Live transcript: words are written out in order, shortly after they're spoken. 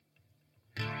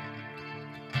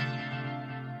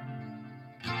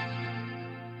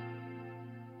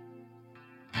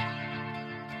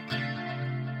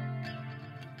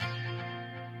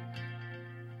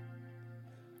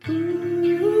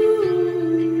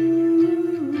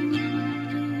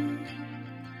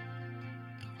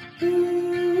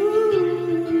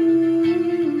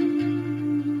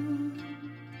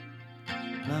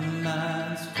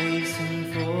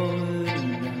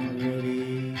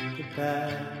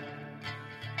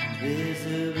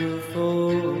Visible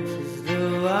forces,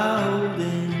 though are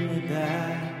holding me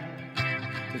back.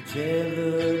 The trail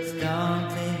looks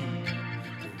daunting,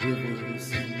 the river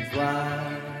seems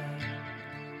wide.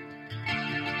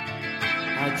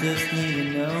 I just need to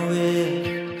know if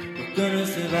we're gonna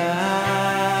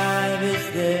survive. Is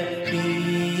there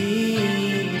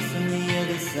peace on the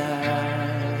other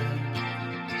side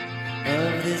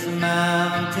of this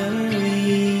mountain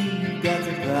we've got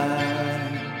to climb?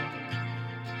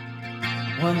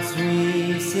 Once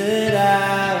we set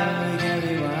out, we can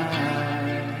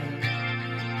rewind.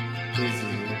 Is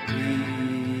there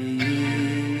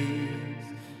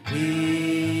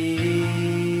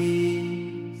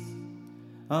peace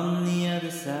on the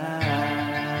other side?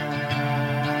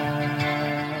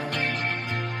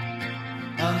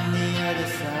 On the other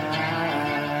side.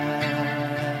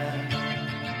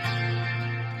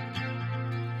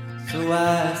 So I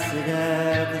sit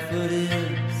at the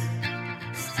foothills,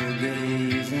 still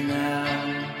gazing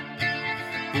out,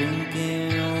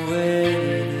 blinking away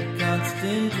the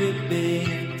constant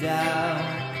dripping down.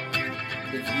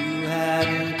 If you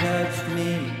hadn't touched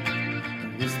me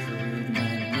and whispered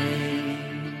my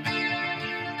name,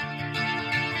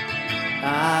 I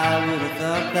would have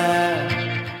thought that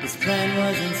this plan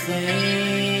was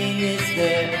insane. Is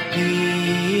there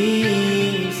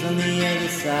peace on the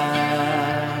other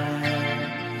side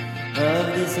of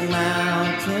this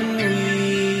mountain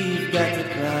we've got to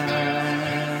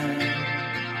climb?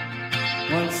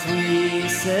 Once we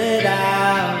set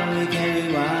out, we can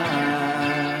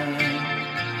rewind.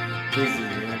 Is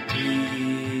there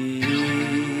peace,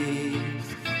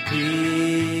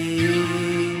 peace,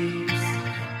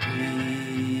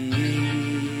 peace,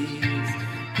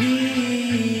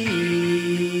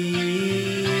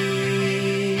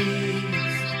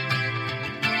 peace?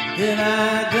 Then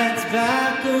I glance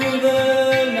back over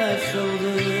my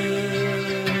shoulder.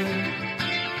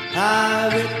 I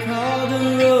recall the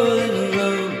rolling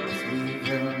roads we've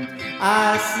run.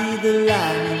 I see the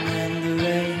lightning and the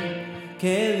rain,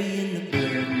 carrying the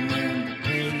burden and the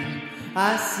pain. I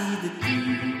see the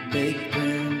deep baked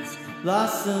prints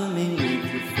blossoming with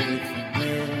your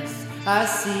faithfulness. I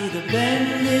see the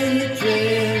bend in the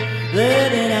trail,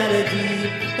 letting out a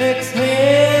deep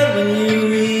exhale when you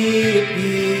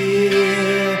reappear.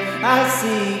 I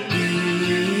see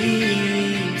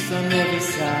peace on every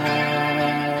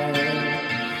side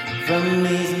from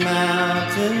these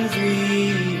mountains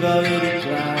we've already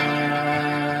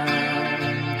climbed.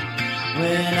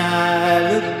 When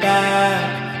I look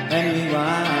back and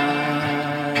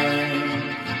rewind,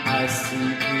 I see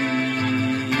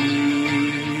peace,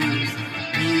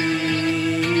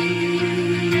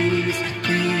 peace,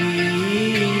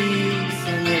 peace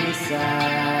on every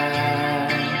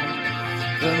side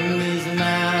from these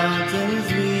mountains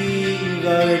we've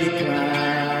already climbed.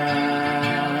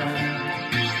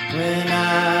 When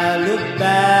I look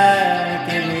back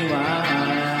and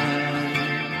rewind,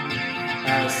 I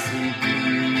see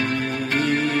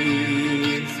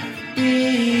peace,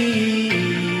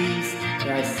 peace. I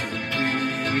see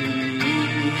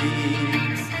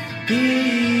peace,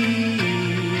 peace.